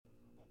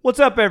What's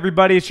up,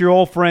 everybody? It's your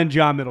old friend,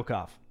 John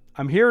Middlecoff.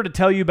 I'm here to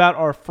tell you about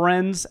our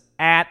friends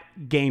at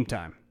Game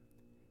Time.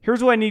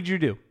 Here's what I need you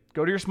to do.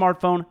 Go to your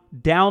smartphone,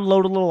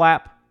 download a little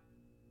app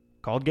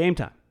called Game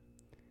Time.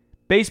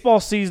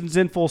 Baseball season's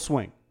in full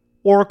swing.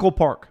 Oracle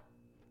Park.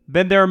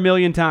 Been there a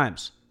million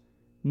times.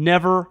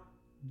 Never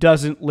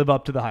doesn't live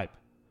up to the hype.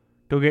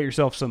 Go get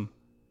yourself some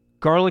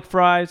garlic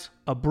fries,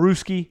 a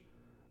brewski,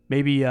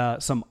 maybe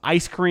some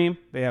ice cream.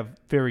 They have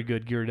very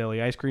good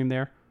Ghirardelli ice cream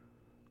there.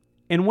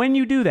 And when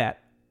you do that,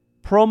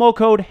 promo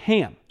code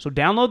HAM. So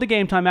download the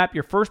Game Time app.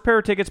 Your first pair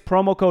of tickets,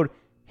 promo code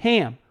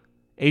HAM,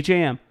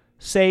 H-A-M,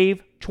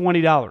 save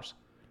 $20.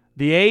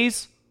 The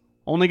A's,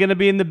 only going to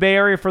be in the Bay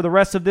Area for the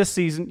rest of this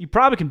season. You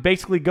probably can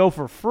basically go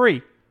for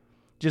free.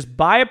 Just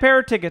buy a pair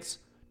of tickets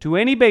to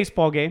any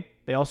baseball game.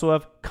 They also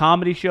have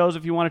comedy shows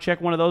if you want to check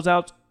one of those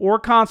out, or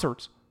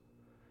concerts.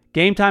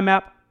 Game Time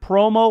app,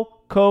 promo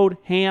code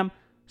HAM,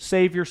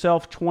 save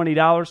yourself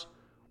 $20.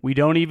 We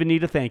don't even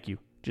need a thank you.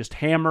 Just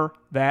hammer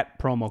that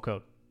promo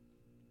code.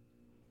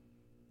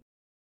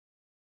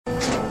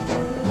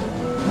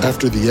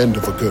 After the end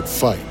of a good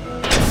fight,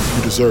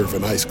 you deserve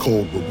an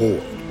ice-cold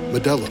reward.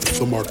 Modelo is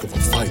the mark of a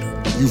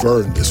fighter. You've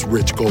earned this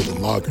rich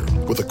golden lager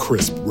with a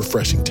crisp,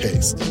 refreshing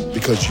taste.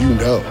 Because you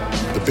know,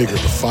 the bigger the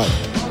fight,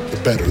 the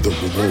better the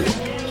reward.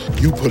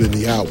 You put in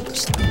the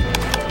hours,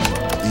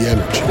 the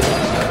energy,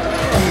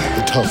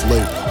 the tough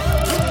labor.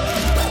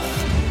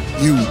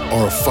 You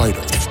are a fighter,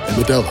 and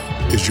Modelo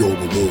is your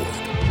reward.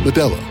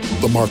 Modelo,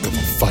 the mark of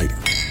a fighter.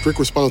 Drink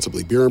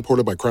responsibly. Beer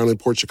imported by Crown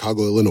Imports,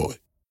 Chicago, Illinois.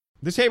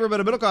 This Hey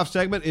Roberto Middlecoff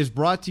segment is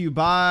brought to you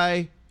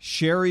by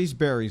Sherry's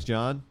Berries,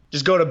 John.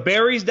 Just go to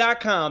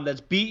berries.com.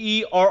 That's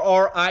berries.com.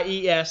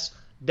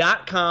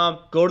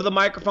 Go to the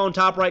microphone,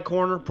 top right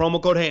corner, promo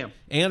code HAM.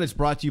 And it's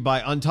brought to you by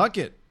Untuck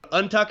It.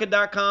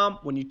 Untuckit.com.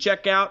 When you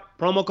check out,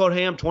 promo code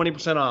HAM,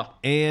 20% off.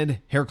 And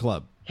Hair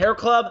Club.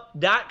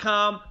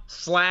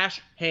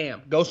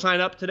 Hairclub.com/ham. Go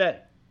sign up today.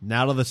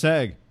 Now to the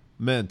seg.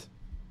 Mint.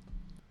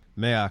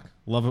 Mayock.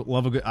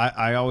 Love a good.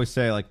 I always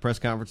say, like, press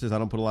conferences, I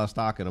don't put a lot of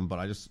stock in them, but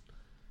I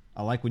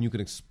like when you can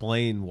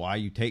explain why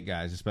you take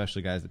guys,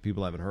 especially guys that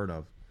people haven't heard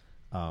of.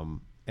 And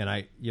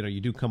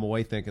you do come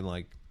away thinking,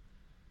 like,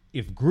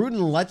 if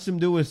Gruden lets him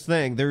do his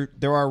thing, there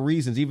are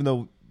reasons, even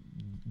though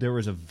there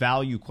was a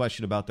value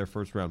question about their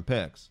first round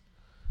picks.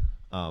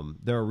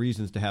 There are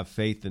reasons to have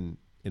faith in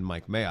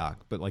Mike Mayock,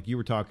 but like you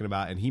were talking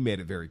about, and he made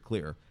it very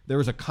clear, there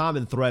was a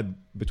common thread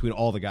between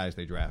all the guys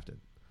they drafted.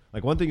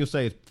 Like, one thing you'll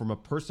say is, from a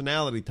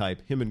personality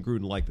type, him and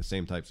Gruden like the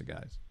same types of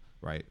guys,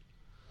 right?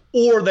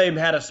 Or they've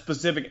had a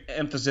specific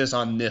emphasis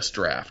on this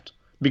draft.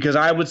 Because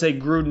I would say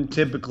Gruden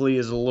typically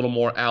is a little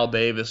more Al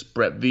Davis,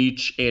 Brett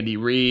Veach, Andy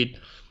Reid.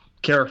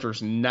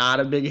 Character's not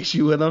a big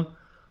issue with him.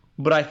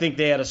 But I think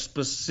they had a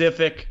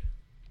specific,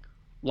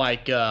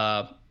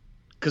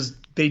 because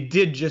they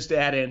did just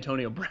add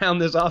Antonio Brown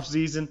this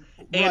offseason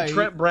and Right.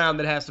 Trent Brown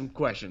that has some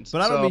questions.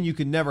 But I don't mean you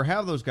can never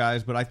have those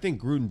guys, but I think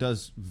Gruden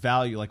does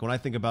value, like, when I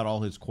think about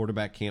all his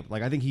quarterback camp,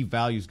 like, I think he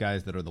values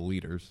guys that are the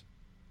leaders.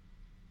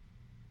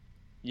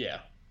 Yeah.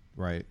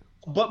 Right.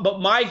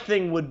 But my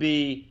thing would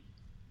be,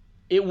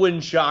 it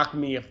wouldn't shock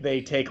me if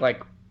they take,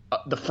 like,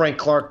 the Frank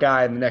Clark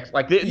guy in the next,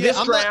 like,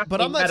 this draft. But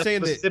I'm not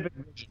saying that.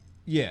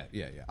 Yeah.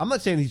 I'm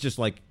not saying he's just,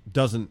 like,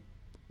 isn't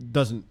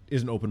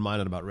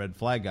open-minded about red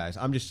flag guys.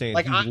 I'm just saying,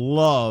 like, he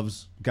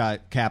loves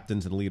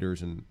captains and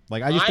leaders, and,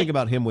 like, I just think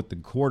about him with the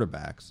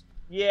quarterbacks.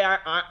 Yeah,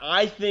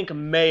 I think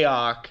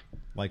Mayock,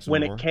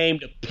 when it came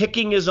to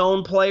picking his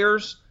own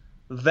players,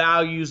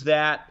 values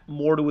that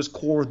more to his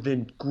core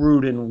than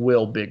Gruden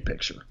will big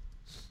picture.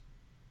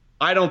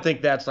 I don't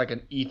think that's like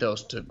an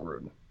ethos to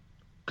Gruden,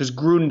 because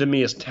Gruden to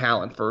me is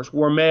talent first,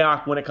 where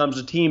Mayock, when it comes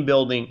to team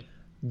building,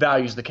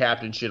 values the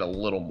captain shit a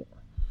little more.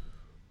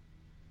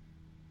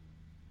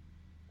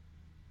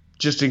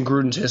 Just in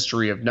Gruden's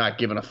history of not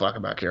giving a fuck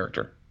about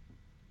character.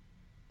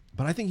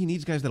 But I think he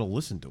needs guys that'll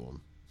listen to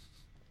him.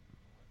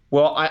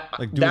 Well,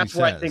 that's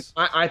what I think.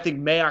 I think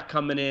Mayock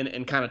coming in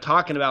and kind of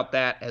talking about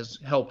that has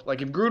helped.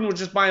 Like, if Gruden was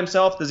just by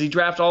himself, does he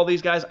draft all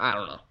these guys? I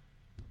don't know.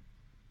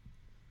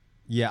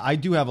 Yeah, I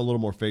do have a little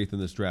more faith in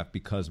this draft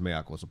because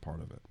Mayock was a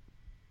part of it.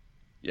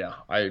 Yeah,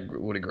 I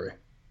would agree.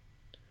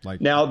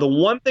 Like, now, the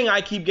one thing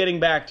I keep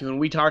getting back to, and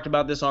we talked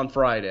about this on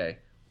Friday,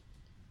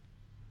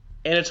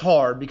 and it's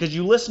hard because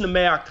you listen to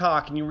Mayock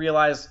talk and you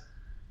realize,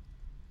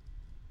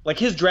 like,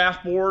 his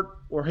draft board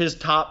or his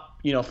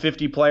top,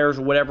 50 players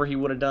or whatever he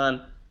would have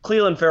done,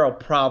 Cleveland Farrell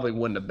probably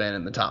wouldn't have been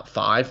in the top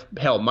 5.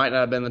 Hell, might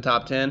not have been in the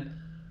top 10.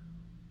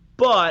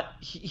 But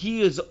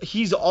he's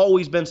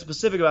always been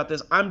specific about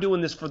this. I'm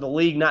doing this for the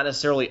league, not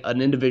necessarily an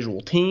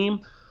individual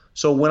team.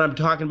 So when I'm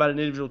talking about an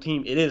individual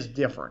team, it is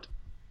different.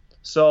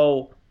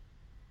 So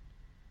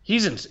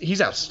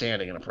he's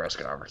outstanding in a press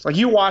conference. Like,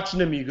 you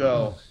watching him, you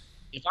go,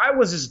 if I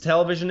was his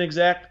television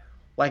exec,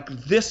 like,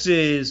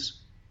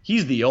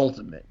 he's the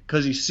ultimate,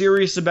 because he's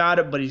serious about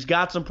it, but he's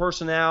got some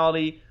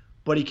personality,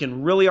 but he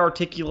can really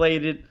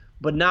articulate it,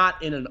 but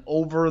not in an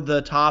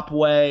over-the-top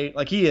way.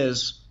 Like,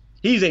 he's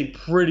a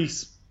pretty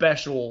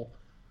special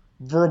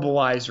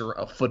verbalizer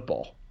of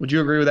football. Would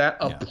you agree with that?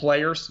 Of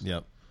players?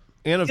 Yep.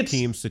 and of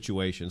team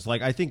situations.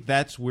 Like, I think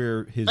that's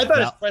where I thought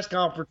his press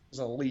conference was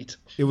elite.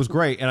 It was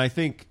great, and I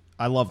think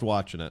I loved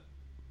watching it.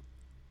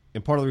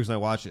 And part of the reason I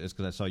watched it is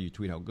because I saw you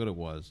tweet how good it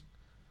was.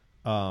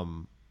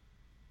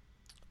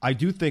 I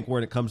do think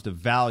when it comes to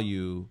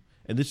value,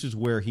 and this is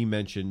where he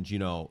mentioned, you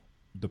know,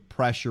 the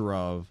pressure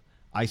of,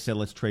 I said,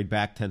 let's trade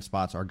back 10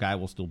 spots. Our guy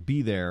will still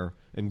be there.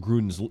 And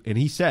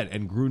he said,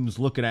 Gruden's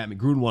looking at me.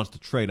 Gruden wants to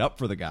trade up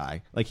for the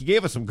guy. Like, he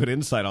gave us some good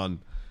insight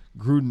on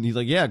Gruden. He's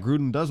like, yeah,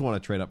 Gruden does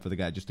want to trade up for the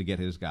guy just to get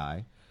his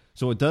guy.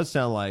 So it does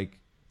sound like,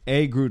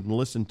 A, Gruden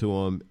listened to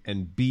him,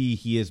 and B,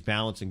 he is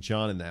balancing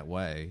John in that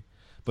way.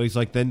 But he's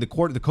like, then the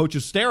coach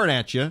is staring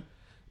at you,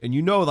 and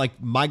you know, like,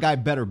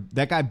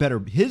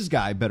 his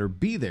guy better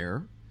be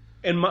there.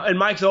 And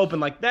Mike's open,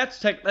 like,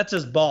 that's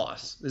his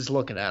boss is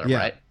looking at him,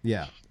 right?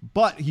 Yeah.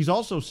 But he's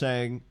also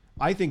saying,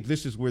 I think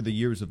this is where the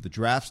years of the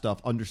draft stuff,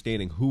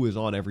 understanding who is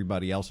on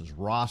everybody else's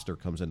roster,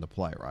 comes into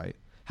play, right?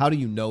 How do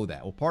you know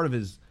that? Well, part of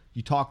it is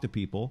you talk to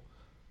people.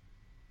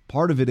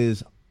 Part of it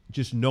is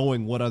just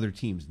knowing what other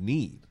teams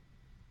need.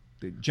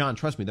 John,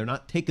 trust me, they're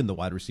not taking the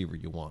wide receiver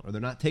you want, or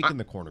they're not taking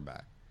the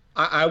cornerback.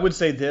 I would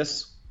say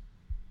this,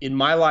 in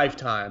my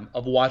lifetime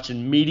of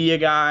watching media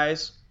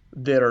guys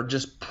that are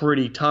just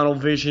pretty tunnel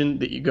vision,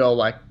 that you go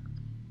like,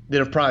 that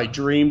have probably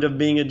dreamed of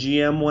being a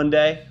GM one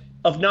day,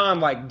 of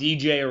like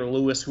DJ or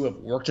Lewis who have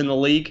worked in the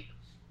league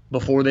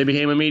before they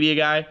became a media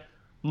guy,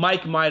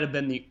 Mike might have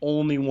been the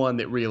only one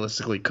that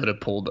realistically could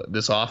have pulled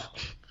this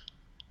off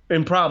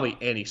in probably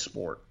any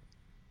sport.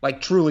 Like,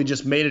 truly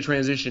just made a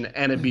transition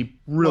and it'd be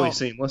really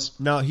seamless.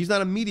 No, he's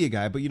not a media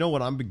guy, but you know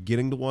what I'm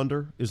beginning to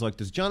wonder is, like,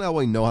 does John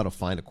Elway know how to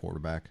find a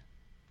quarterback?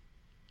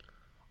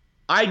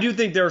 I do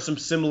think there are some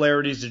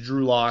similarities to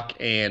Drew Lock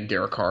and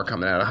Derek Carr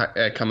coming out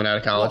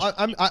of college.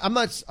 Well,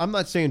 I'm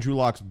not saying Drew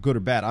Lock's good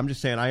or bad. I'm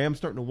just saying I am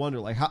starting to wonder,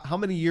 like, how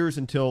many years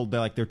until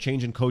they're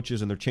changing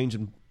coaches and they're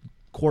changing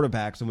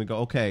quarterbacks, and we go,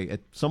 okay,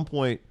 at some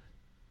point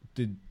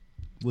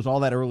was all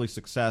that early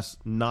success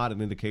not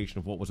an indication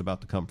of what was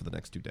about to come for the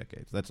next 2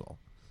 decades? That's all.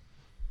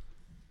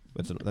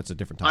 That's a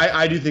different topic.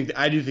 I do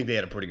think they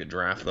had a pretty good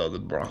draft, though, the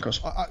Broncos.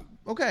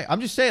 Okay, I'm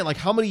just saying, like,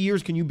 how many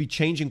years can you be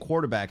changing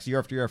quarterbacks year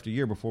after year after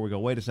year before we go,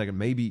 wait a second,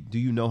 maybe do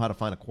you know how to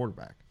find a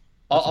quarterback?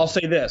 I'll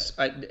say this,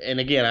 and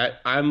again,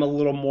 I'm a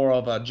little more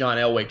of a John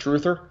Elway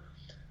truther,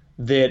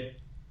 that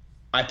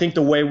I think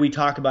the way we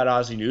talk about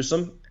Ozzie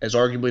Newsome as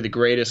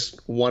arguably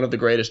one of the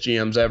greatest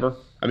GMs ever.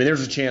 I mean,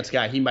 there's a chance,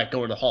 he might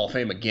go into the Hall of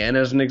Fame again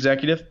as an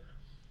executive.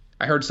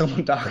 I heard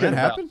someone talking about. Did that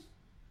happen?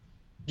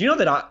 Do you know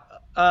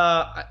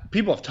that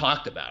people have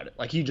talked about it?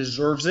 Like, he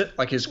deserves it,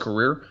 like his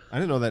career. I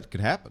didn't know that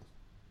could happen.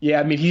 Yeah,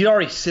 I mean, he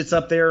already sits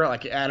up there.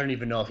 Like, I don't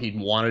even know if he'd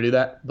want to do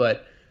that.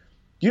 But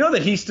you know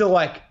that he's still,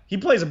 like, he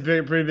plays a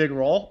pretty big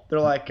role. They're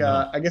like,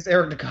 I guess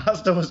Eric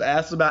DeCosta was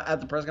asked about at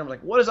the press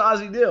conference, like, what does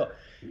Ozzie do?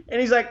 And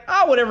he's like,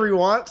 whatever he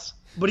wants.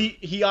 But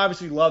he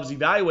obviously loves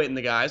evaluating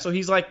the guy. So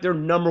he's like their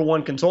number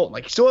one consultant.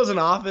 Like, he still has an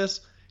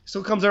office. He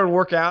still comes there and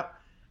work out.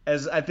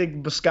 As I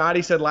think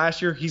Biscotti said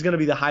last year, he's going to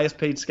be the highest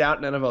paid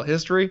scout in NFL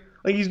history.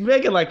 Like, he's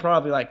making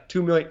probably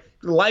 $2 million,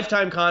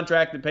 lifetime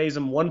contract that pays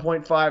him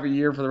 $1.5 a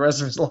year for the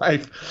rest of his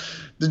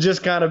life to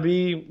just kind of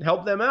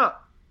help them out.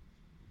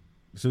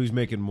 So he's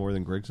making more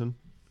than Grigson?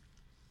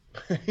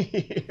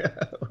 Yeah,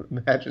 I would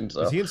imagine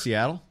so. Is he in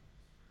Seattle?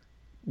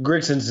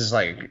 Grigson's just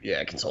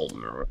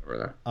consultant or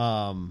whatever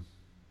there.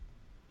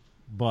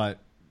 But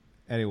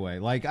anyway,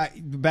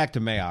 back to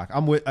Mayock.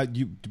 I'm with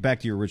you. Back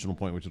to your original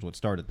point, which is what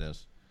started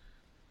this.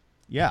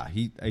 Yeah,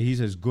 he's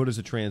as good as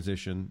a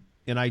transition,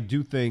 and I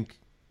do think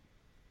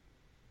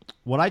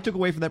what I took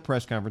away from that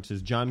press conference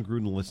is John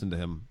Gruden listened to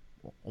him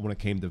when it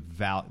came to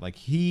value. Like,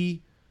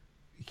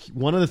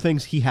 one of the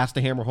things he has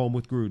to hammer home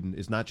with Gruden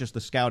is not just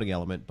the scouting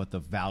element, but the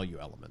value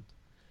element.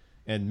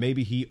 And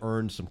maybe he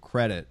earned some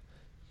credit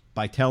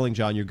by telling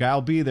John, your guy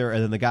will be there,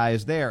 and then the guy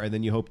is there, and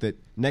then you hope that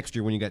next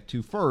year when you get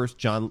 2 first,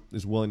 John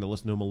is willing to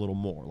listen to him a little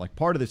more. Like,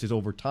 part of this is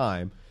over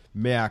time,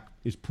 Mayock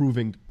is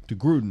proving to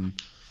Gruden,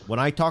 when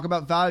I talk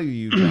about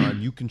value,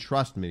 John, you can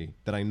trust me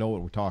that I know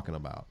what we're talking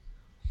about.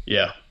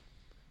 Yeah.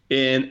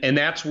 And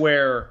that's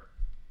where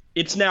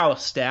it's now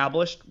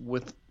established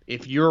with,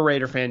 if you're a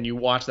Raider fan, you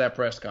watch that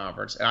press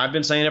conference, and I've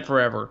been saying it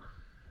forever,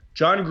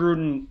 John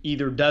Gruden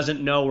either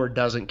doesn't know or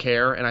doesn't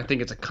care, and I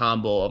think it's a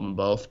combo of them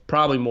both.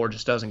 Probably more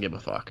just doesn't give a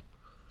fuck,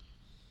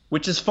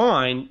 which is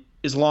fine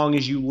as long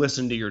as you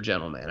listen to your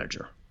general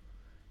manager.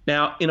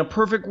 Now, in a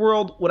perfect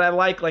world, would I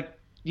like,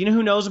 you know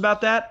who knows about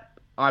that?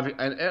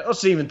 And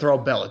let's even throw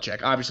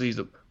Belichick. Obviously, he's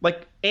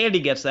Andy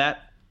gets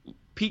that.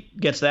 Pete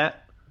gets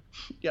that.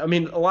 I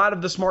mean, a lot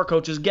of the smart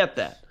coaches get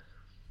that.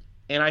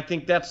 And I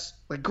think that's,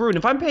 like, Gruden,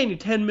 if I'm paying you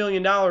 $10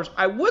 million,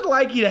 I would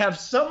like you to have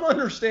some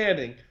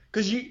understanding.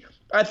 Because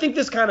I think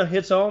this kind of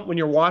hits home when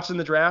you're watching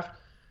the draft.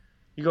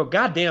 You go,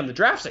 God damn, the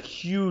draft's a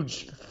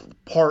huge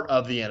part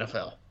of the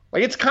NFL.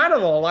 Like, it's kind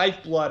of the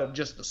lifeblood of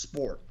just the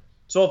sport.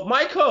 So if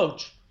my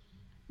coach,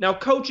 now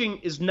coaching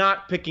is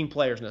not picking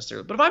players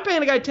necessarily, but if I'm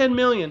paying a guy $10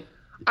 million,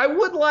 I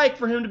would like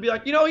for him to be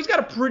like, he's got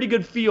a pretty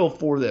good feel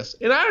for this.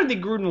 And I don't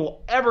think Gruden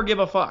will ever give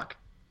a fuck.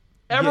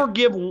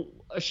 Give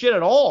a shit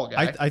at all,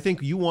 guy. I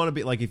think you want to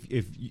be like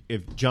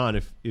if John,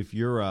 if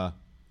you're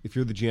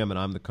the GM and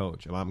I'm the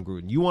coach and I'm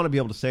Gruden, you want to be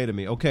able to say to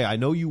me, okay, I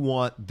know you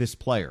want this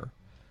player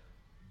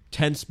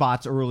 10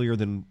 spots earlier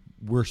than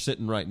we're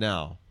sitting right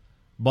now,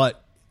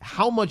 but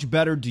how much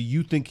better do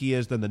you think he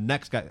is than the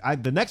next guy?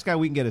 The next guy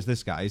we can get is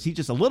this guy. Is he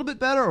just a little bit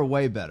better or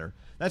way better?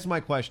 That's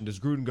my question. Does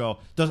Gruden go,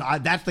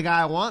 that's the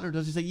guy I want? Or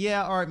does he say,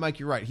 yeah, all right, Mike,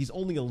 you're right. He's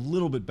only a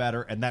little bit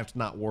better, and that's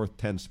not worth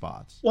 10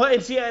 spots. Well,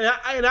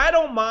 and I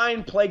don't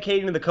mind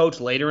placating to the coach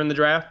later in the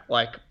draft,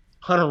 like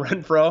Hunter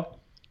Renfrow,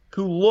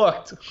 who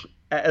looked,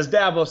 as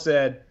Dabo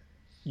said,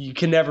 you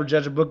can never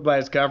judge a book by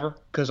its cover,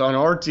 because on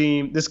our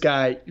team, this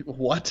guy,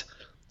 what?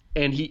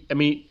 And you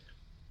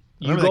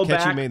go that catch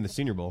back. he made in the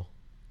Senior Bowl.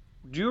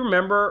 Do you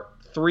remember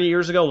 3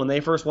 years ago when they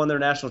first won their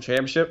national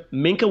championship?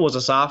 Minka was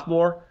a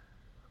sophomore.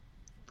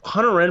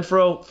 Hunter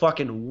Renfrow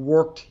fucking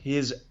worked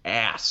his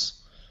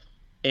ass.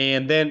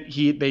 And then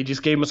they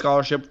just gave him a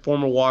scholarship,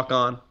 former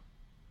walk-on.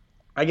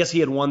 I guess he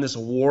had won this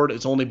award.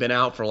 It's only been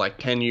out for like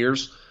 10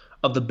 years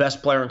of the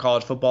best player in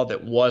college football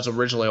that was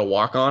originally a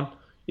walk-on.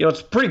 You know,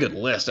 it's a pretty good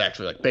list,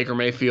 actually. Like Baker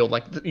Mayfield.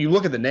 Like, you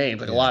look at the names,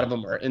 like a lot of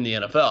them are in the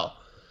NFL.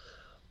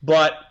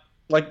 But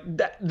like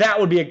that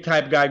would be a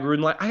type of guy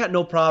Gruden, like, I got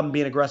no problem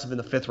being aggressive in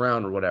the 5th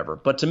round or whatever.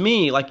 But to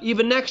me, like,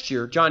 even next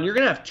year, John, you're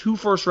going to have 2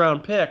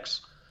 first-round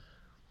picks.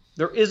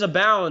 There is a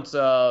balance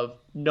of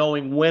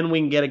knowing when we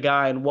can get a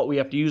guy and what we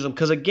have to use them.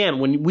 Because, again,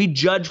 when we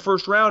judge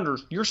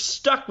first-rounders, you're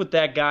stuck with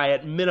that guy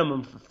at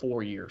minimum for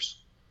 4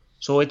 years.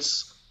 So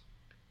it's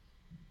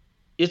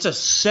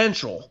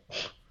essential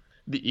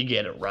that you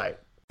get it right.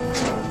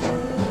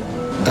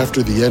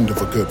 After the end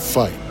of a good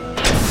fight,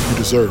 you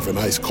deserve an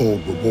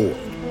ice-cold reward.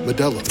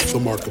 Modelo, the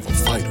mark of a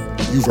fighter.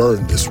 You've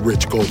earned this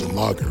rich golden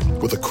lager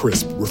with a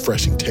crisp,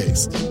 refreshing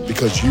taste.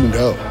 Because you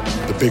know,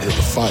 the bigger the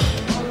fight,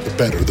 the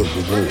better the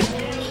reward.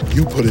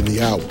 You put in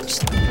the hours,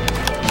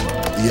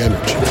 the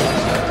energy,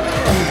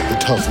 the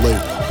tough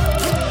labor.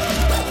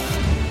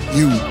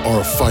 You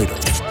are a fighter,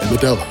 and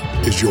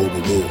Modelo is your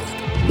reward.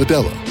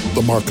 Modelo,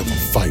 the mark of a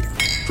fighter.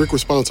 Drink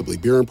responsibly.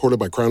 Beer imported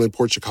by Crown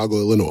Imports, Chicago,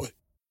 Illinois.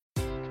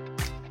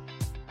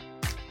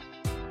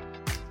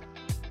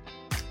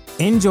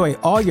 Enjoy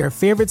all your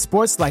favorite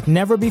sports like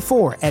never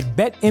before at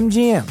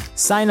BetMGM.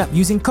 Sign up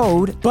using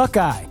code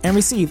Buckeye and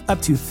receive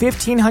up to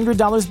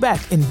 $1,500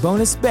 back in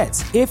bonus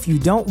bets if you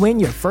don't win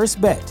your first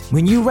bet.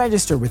 When you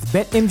register with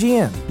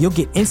BetMGM, you'll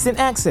get instant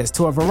access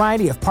to a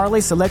variety of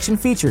parlay selection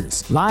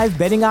features, live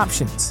betting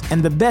options,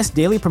 and the best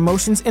daily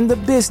promotions in the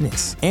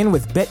business. And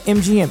with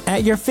BetMGM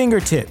at your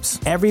fingertips,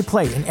 every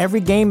play and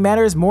every game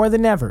matters more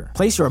than ever.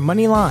 Place your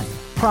money line,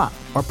 prop,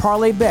 or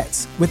parlay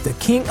bets with the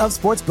king of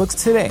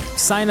sportsbooks today.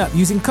 Sign up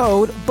using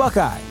code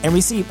Buckeye and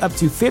receive up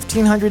to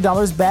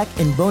 $1,500 back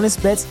in bonus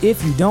bets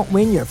if you don't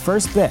win your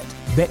first bet.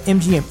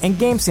 BetMGM and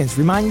GameSense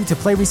remind you to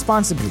play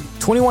responsibly.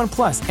 21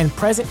 plus and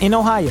present in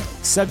Ohio,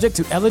 subject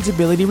to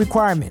eligibility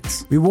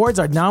requirements. Rewards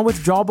are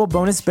non-withdrawable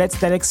bonus bets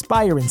that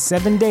expire in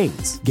 7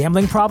 days.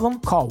 Gambling problem?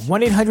 Call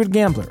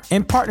 1-800-GAMBLER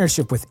in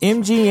partnership with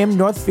MGM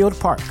Northfield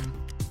Park.